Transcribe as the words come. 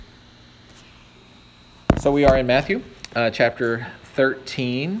So we are in Matthew chapter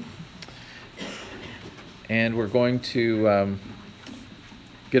 13, and we're going to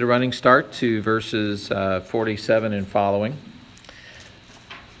get a running start to verses 47 and following.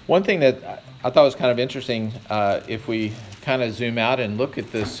 One thing that I thought was kind of interesting, if we kind of zoom out and look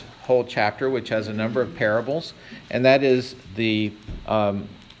at this whole chapter, which has a number of parables, and that is the audience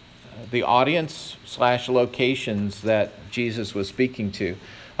 / locations that Jesus was speaking to.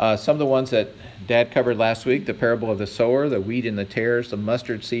 Some of the ones that Dad covered last week, the parable of the sower, the wheat and the tares, the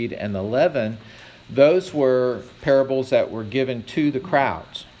mustard seed, and the leaven, those were parables that were given to the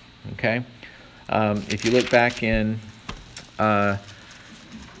crowds. Okay? If you look back in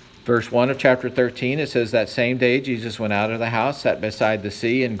verse 1 of chapter 13, it says, "That same day Jesus went out of the house, sat beside the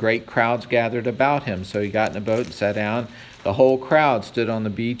sea, and great crowds gathered about him. So he got in a boat and sat down. The whole crowd stood on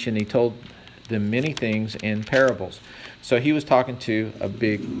the beach, and he told them many things in parables." So he was talking to a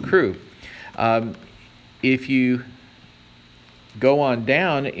big crew. If you go on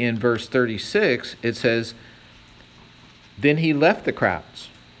down in verse 36, it says, "Then he left the crowds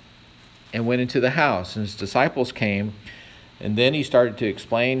and went into the house, and his disciples came." And then he started to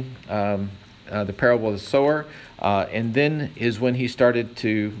explain the parable of the sower. And then is when he started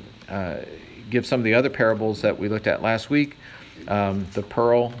to give some of the other parables that we looked at last week, the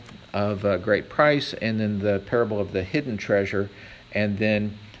pearl of great price, and then the parable of the hidden treasure, and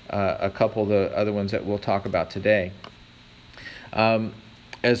then a couple of the other ones that we'll talk about today.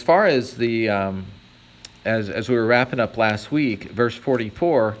 As far as the as we were wrapping up last week, verse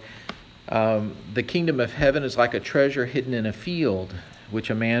 44, the kingdom of heaven is like a treasure hidden in a field, which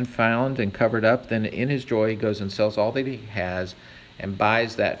a man found and covered up. Then in his joy he goes and sells all that he has and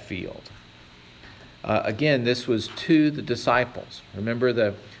buys that field. Again, this was to the disciples.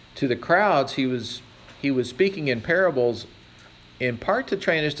 Remember, to the crowds, he was speaking in parables, in part to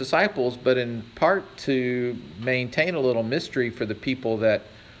train his disciples, but in part to maintain a little mystery for the people that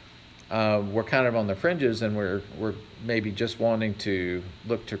were kind of on the fringes and were maybe just wanting to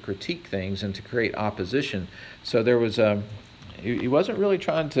look to critique things and to create opposition. So there was he wasn't really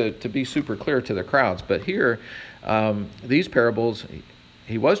trying to be super clear to the crowds, but here, these parables,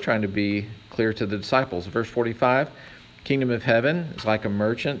 he was trying to be clear to the disciples. Verse 45, "Kingdom of heaven is like a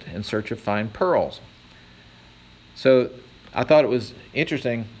merchant in search of fine pearls." So I thought it was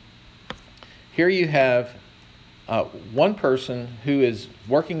interesting. Here you have one person who is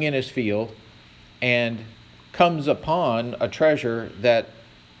working in his field and comes upon a treasure that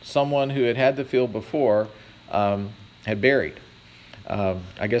someone who had the field before had buried.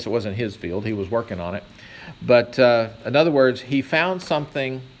 I guess it wasn't his field. He was working on it. But in other words, he found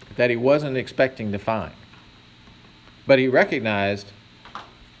something that he wasn't expecting to find. But he recognized,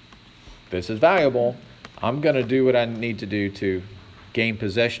 this is valuable. I'm going to do what I need to do to gain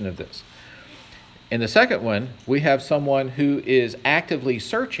possession of this. In the second one, we have someone who is actively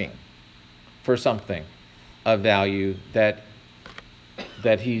searching for something of value that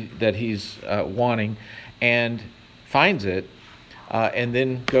he's wanting, and finds it, and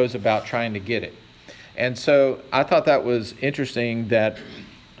then goes about trying to get it. And so I thought that was interesting, that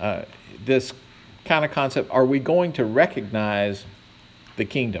this kind of concept, are we going to recognize the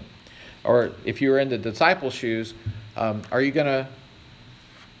kingdom? Or if you're in the disciples' shoes, are you going to...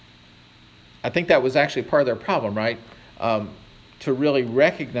 I think that was actually part of their problem, right? To really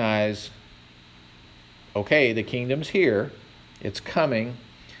recognize, okay, the kingdom's here, it's coming.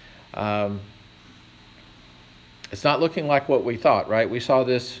 It's not looking like what we thought, right? We saw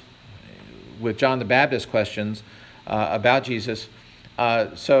this with John the Baptist questions about Jesus.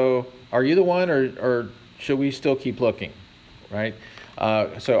 So are you the one, or should we still keep looking, right?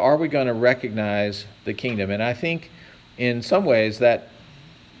 So are we going to recognize the kingdom? And I think in some ways that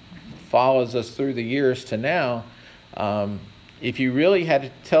follows us through the years to now. If you really had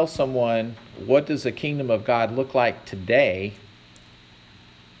to tell someone, what does the kingdom of God look like today,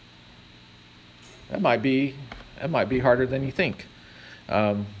 that might be harder than you think.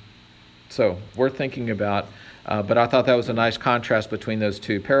 So worth thinking about. But I thought that was a nice contrast between those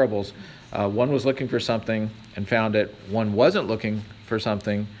two parables. One was looking for something and found it. One wasn't looking for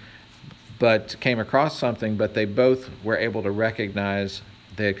something, but came across something, but they both were able to recognize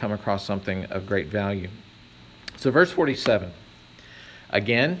they had come across something of great value. So verse 47,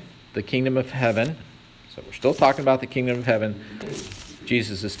 again, the kingdom of heaven. So we're still talking about the kingdom of heaven.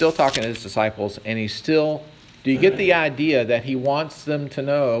 Jesus is still talking to his disciples, and he's still... Do you get the idea that he wants them to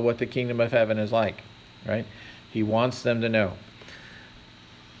know what the kingdom of heaven is like, right? He wants them to know.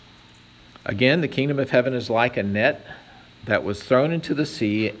 Again, the kingdom of heaven is like a net that was thrown into the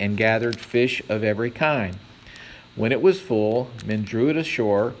sea and gathered fish of every kind. When it was full, men drew it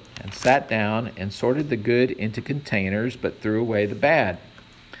ashore and sat down and sorted the good into containers, but threw away the bad.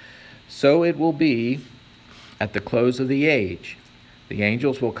 So it will be at the close of the age. The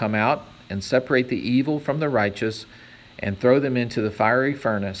angels will come out and separate the evil from the righteous and throw them into the fiery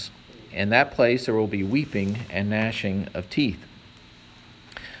furnace. In that place there will be weeping and gnashing of teeth.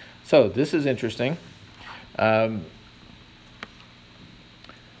 So this is interesting.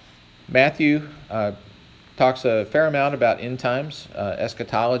 Matthew talks a fair amount about end times,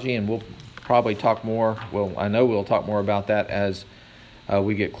 eschatology, and we'll probably talk more. Well, I know we'll talk more about that as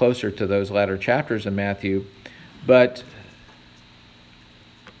we get closer to those latter chapters in Matthew. But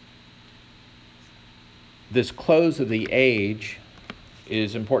this close of the age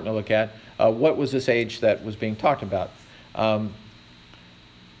is important to look at. What was this age that was being talked about?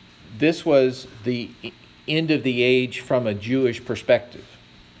 This was the end of the age from a Jewish perspective,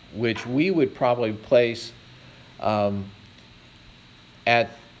 which we would probably place at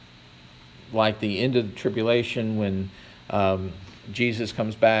like the end of the tribulation when Jesus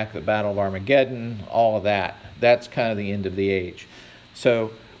comes back, the Battle of Armageddon, all of that. That's kind of the end of the age.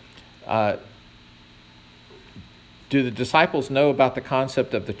 So do the disciples know about the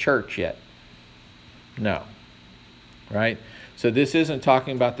concept of the church yet? No. Right? So this isn't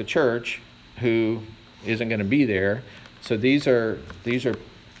talking about the church who isn't going to be there. So these are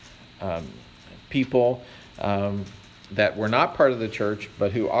people that were not part of the church,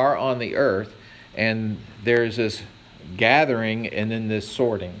 but who are on the earth, and there's this gathering and then this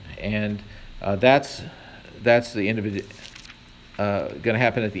sorting, and that's the end of it. Going to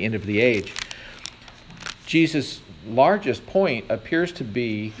happen at the end of the age. Jesus' largest point appears to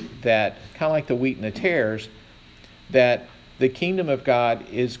be that, kind of like the wheat and the tares, that the kingdom of God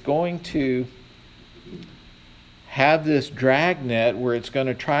is going to have this dragnet where it's going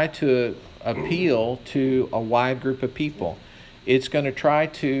to try to appeal to a wide group of people. It's going to try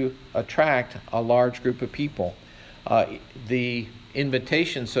to attract a large group of people. The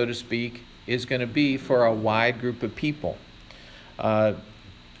invitation, so to speak, is going to be for a wide group of people.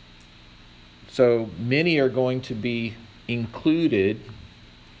 So many are going to be included,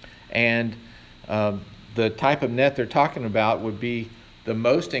 and the type of net they're talking about would be the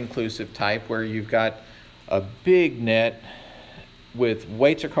most inclusive type, where you've got a big net with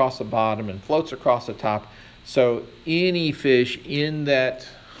weights across the bottom and floats across the top. So any fish in that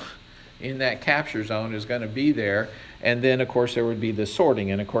capture zone is going to be there. And then, of course, there would be the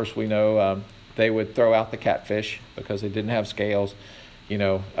sorting. And, of course, we know they would throw out the catfish because they didn't have scales. You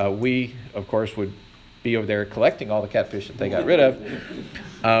know, we, of course, would be over there collecting all the catfish that they got rid of,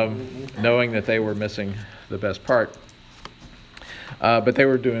 knowing that they were missing the best part. But they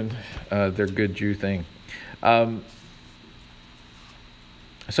were doing their good Jew thing.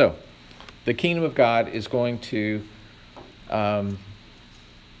 So, the kingdom of God is going to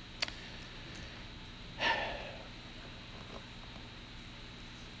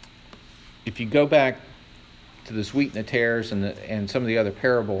if you go back to this wheat and the tares and some of the other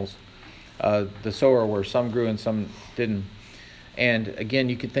parables, the sower where some grew and some didn't. And again,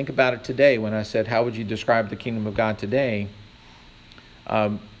 you could think about it today when I said, how would you describe the kingdom of God today?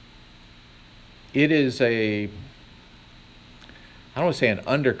 It is I don't want to say an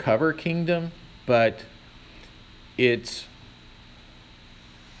undercover kingdom, but it's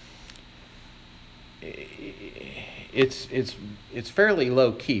fairly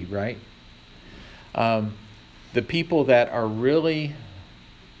low key, right? The people that are really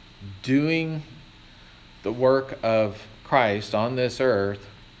doing the work of Christ on this earth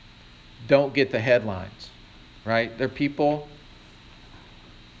don't get the headlines, right? They're people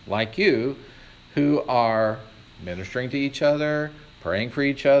like you who are ministering to each other, praying for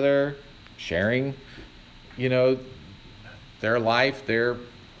each other, sharing, their life, their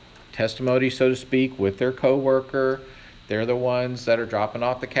testimony, so to speak, with their coworker. They're the ones that are dropping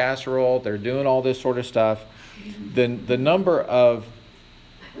off the casserole. They're doing all this sort of stuff. The number of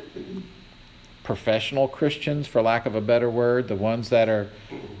professional Christians, for lack of a better word, the ones that are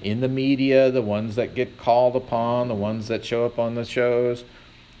in the media, the ones that get called upon, the ones that show up on the shows,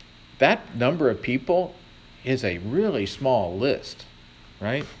 that number of people is a really small list,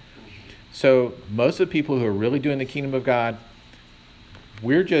 right? So most of the people who are really doing the kingdom of God,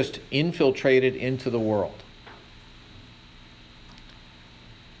 we're just infiltrated into the world,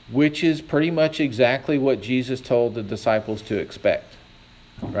 which is pretty much exactly what Jesus told the disciples to expect,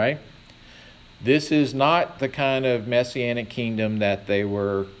 right? This is not the kind of messianic kingdom that they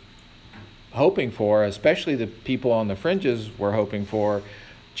were hoping for, especially the people on the fringes were hoping for.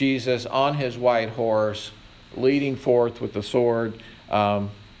 Jesus on his white horse, leading forth with the sword.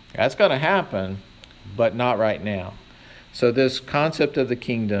 That's going to happen, but not right now. So this concept of the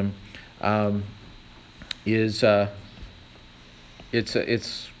kingdom is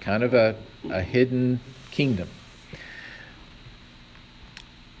it's kind of a hidden kingdom.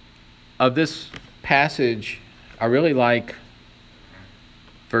 Of this passage, I really like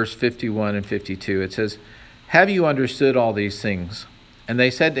verse 51 and 52. It says, "Have you understood all these things?" And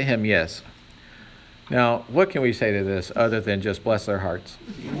they said to him, "Yes." Now, what can we say to this other than just bless their hearts?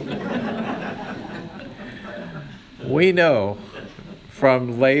 We know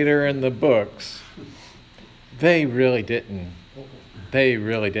from later in the books, they really didn't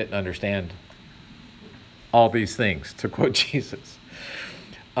understand all these things, to quote Jesus.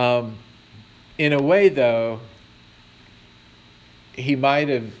 In a way, though,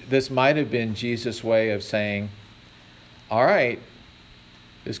 this might have been Jesus' way of saying, all right,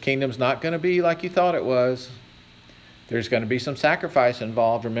 this kingdom's not going to be like you thought it was. There's going to be some sacrifice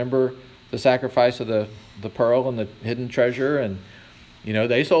involved. Remember the sacrifice of the pearl and the hidden treasure, and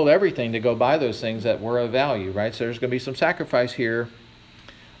they sold everything to go buy those things that were of value, right? So there's going to be some sacrifice here.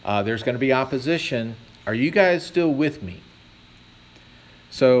 There's going to be opposition. Are you guys still with me?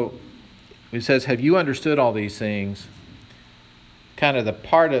 So it says, have you understood all these things? Kind of the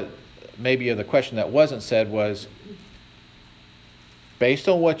part of maybe of the question that wasn't said was, based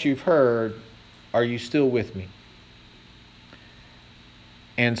on what you've heard, are you still with me?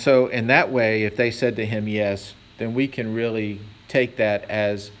 And so in that way, if they said to him yes, then we can really take that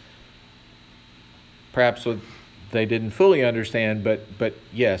as perhaps what they didn't fully understand, but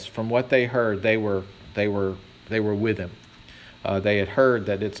yes, from what they heard, they were with him. They had heard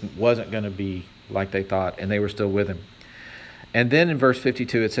that it wasn't going to be like they thought, and they were still with him. And then in verse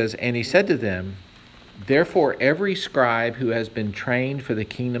 52 it says, "And he said to them, therefore every scribe who has been trained for the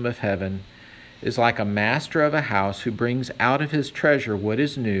kingdom of heaven is like a master of a house who brings out of his treasure what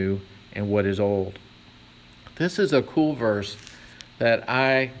is new and what is old." This is a cool verse that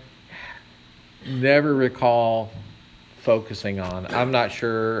I never recall focusing on. I'm not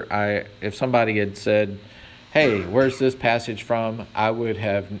sure if somebody had said, "Hey, where's this passage from?" I would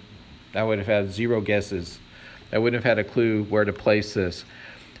have had zero guesses. I wouldn't have had a clue where to place this.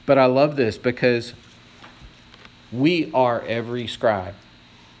 But I love this because we are every scribe,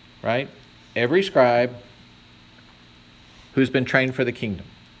 right? Every scribe who's been trained for the kingdom,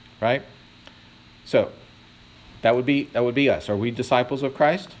 right? So that would be us. Are we disciples of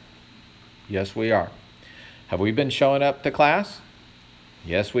Christ? Yes, we are. Have we been showing up to class?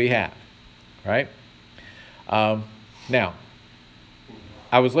 Yes, we have, right? Now,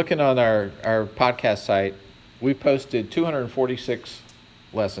 I was looking on our podcast site. We posted 246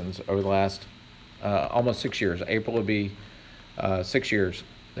 lessons over the last almost 6 years. April will be 6 years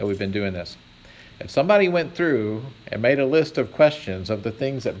that we've been doing this. If somebody went through and made a list of questions of the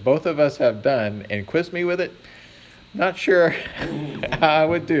things that both of us have done and quizzed me with it, not sure how I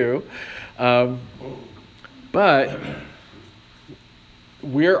would do. But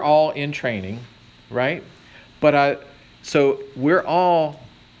we're all in training, right? So we're all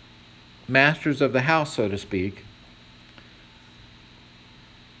masters of the house, so to speak.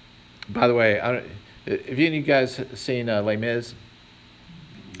 By the way, have any of you guys seen Les Mis?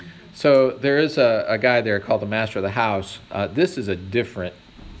 So there is a guy there called the master of the house. This is a different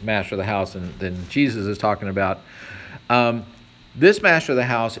master of the house than Jesus is talking about. This master of the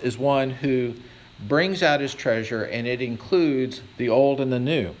house is one who brings out his treasure, and it includes the old and the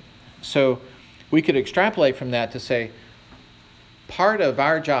new. So we could extrapolate from that to say, part of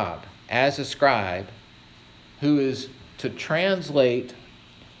our job as a scribe, who is to translate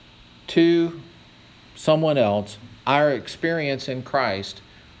to someone else our experience in Christ,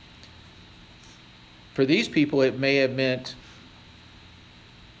 for these people it may have meant,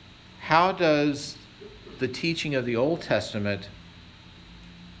 how does the teaching of the Old Testament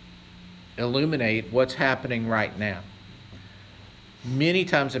illuminate what's happening right now? Many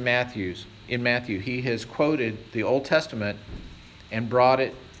times in Matthew, he has quoted the Old Testament and brought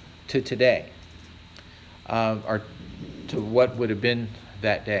it to today, or to what would have been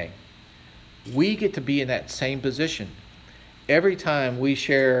that day. We get to be in that same position. Every time we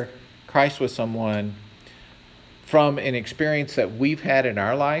share Christ with someone from an experience that we've had in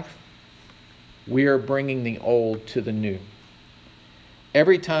our life, we are bringing the old to the new.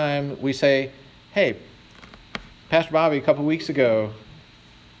 Every time we say, "Hey, Pastor Bobby a couple weeks ago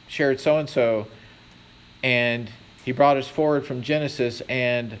shared so-and-so, and he brought us forward from Genesis,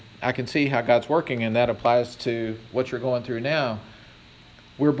 and I can see how God's working, and that applies to what you're going through now,"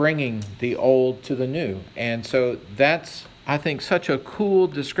 we're bringing the old to the new. And so that's, I think, such a cool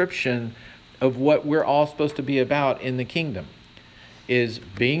description of what we're all supposed to be about in the kingdom, is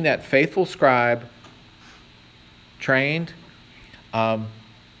being that faithful scribe trained,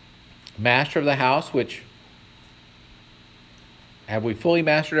 master of the house, which, have we fully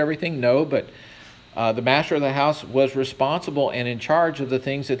mastered everything? No, but the master of the house was responsible and in charge of the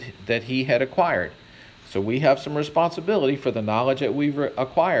things that he had acquired. So we have some responsibility for the knowledge that we've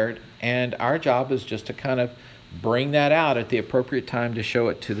acquired, and our job is just to kind of bring that out at the appropriate time to show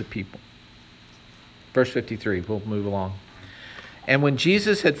it to the people. Verse 53, we'll move along. And when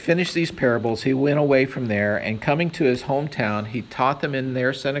Jesus had finished these parables, he went away from there, and coming to his hometown, he taught them in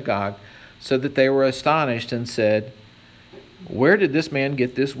their synagogue, so that they were astonished and said, "Where did this man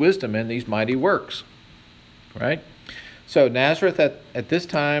get this wisdom and these mighty works?" Right? So Nazareth at this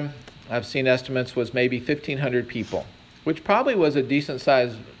time, I've seen estimates, was maybe 1,500 people, which probably was a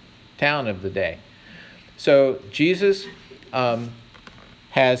decent-sized town of the day. So Jesus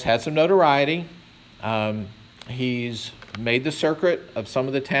has had some notoriety. He's made the circuit of some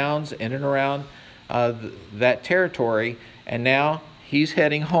of the towns in and around that territory, and now he's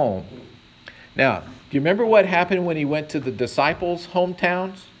heading home. Now, do you remember what happened when he went to the disciples'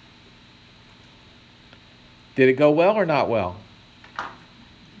 hometowns? Did it go well or not well?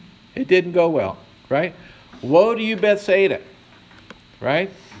 It didn't go well, right? Woe to you, Bethsaida,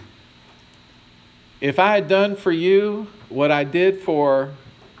 right? If I had done for you what I did for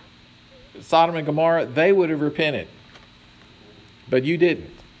Sodom and Gomorrah, they would have repented. But you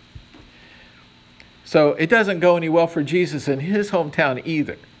didn't. So it doesn't go any well for Jesus in his hometown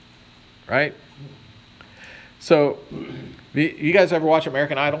either, right? So, you guys ever watch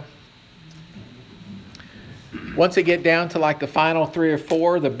American Idol? Once they get down to like the final 3 or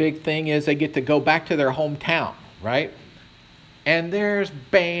 4, the big thing is they get to go back to their hometown, right? And there's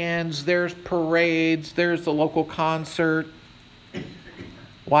bands, there's parades, there's the local concert.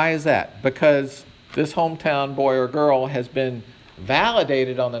 Why is that? Because this hometown boy or girl has been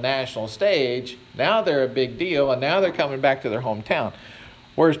validated on the national stage. Now they're a big deal, and now they're coming back to their hometown.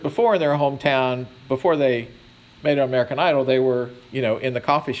 Whereas before in their hometown, before they made an American Idol, they were, in the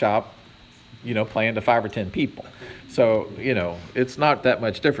coffee shop, playing to 5 or 10 people. So, it's not that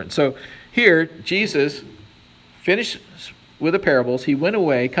much different. So here, Jesus finished with the parables. He went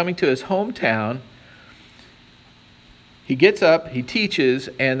away, coming to his hometown. He gets up, he teaches,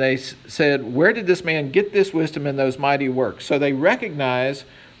 and they said, "Where did this man get this wisdom and those mighty works?" So they recognize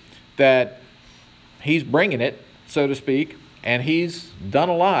that he's bringing it, so to speak, and he's done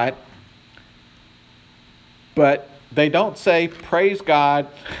a lot. But they don't say, "Praise God,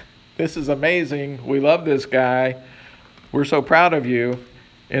 this is amazing, we love this guy, we're so proud of you."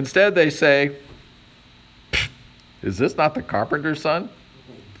 Instead they say, "Is this not the carpenter's son?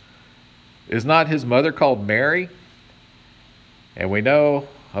 Is not his mother called Mary? And we know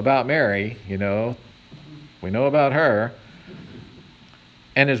about Mary, we know about her.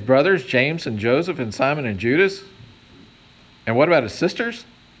 And his brothers, James and Joseph and Simon and Judas? And what about his sisters?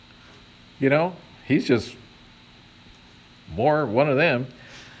 He's just more one of them.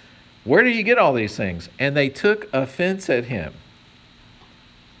 Where did he get all these things?" And they took offense at him.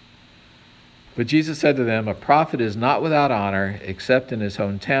 But Jesus said to them, "A prophet is not without honor, except in his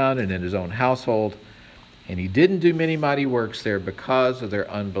own town and in his own household." And he didn't do many mighty works there because of their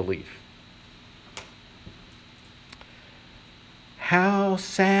unbelief. How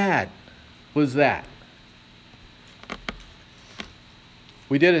sad was that?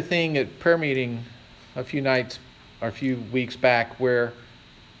 We did a thing at prayer meeting a few weeks back where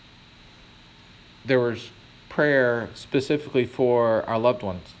there was prayer specifically for our loved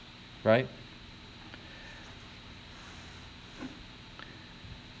ones, right?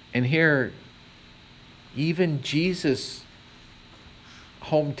 And here, even Jesus'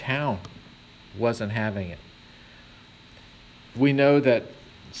 hometown wasn't having it. We know that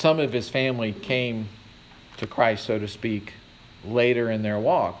some of his family came to Christ, so to speak, later in their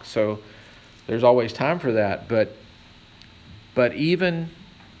walk. So there's always time for that. But even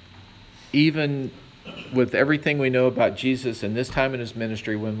with everything we know about Jesus and this time in his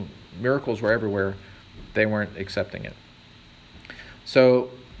ministry, when miracles were everywhere, they weren't accepting it.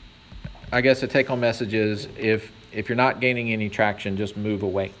 So I guess the take-home message is, if you're not gaining any traction, just move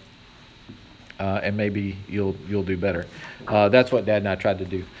away, and maybe you'll do better. That's what Dad and I tried to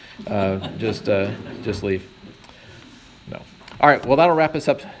do. Just leave. No. All right. Well, that'll wrap us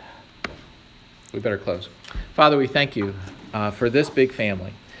up. We better close. Father, we thank you for this big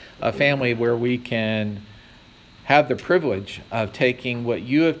family, a family where we can have the privilege of taking what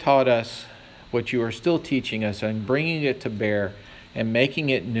you have taught us, what you are still teaching us, and bringing it to bear and making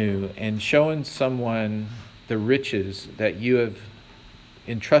it new and showing someone the riches that you have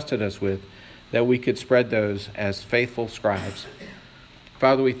entrusted us with, that we could spread those as faithful scribes.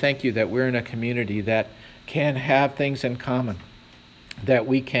 Father, we thank you that we're in a community that can have things in common, that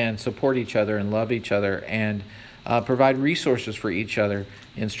we can support each other and love each other and provide resources for each other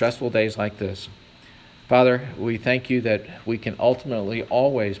in stressful days like this. Father, we thank you that we can ultimately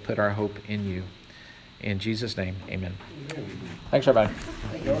always put our hope in you. In Jesus' name, amen. Thanks, everybody.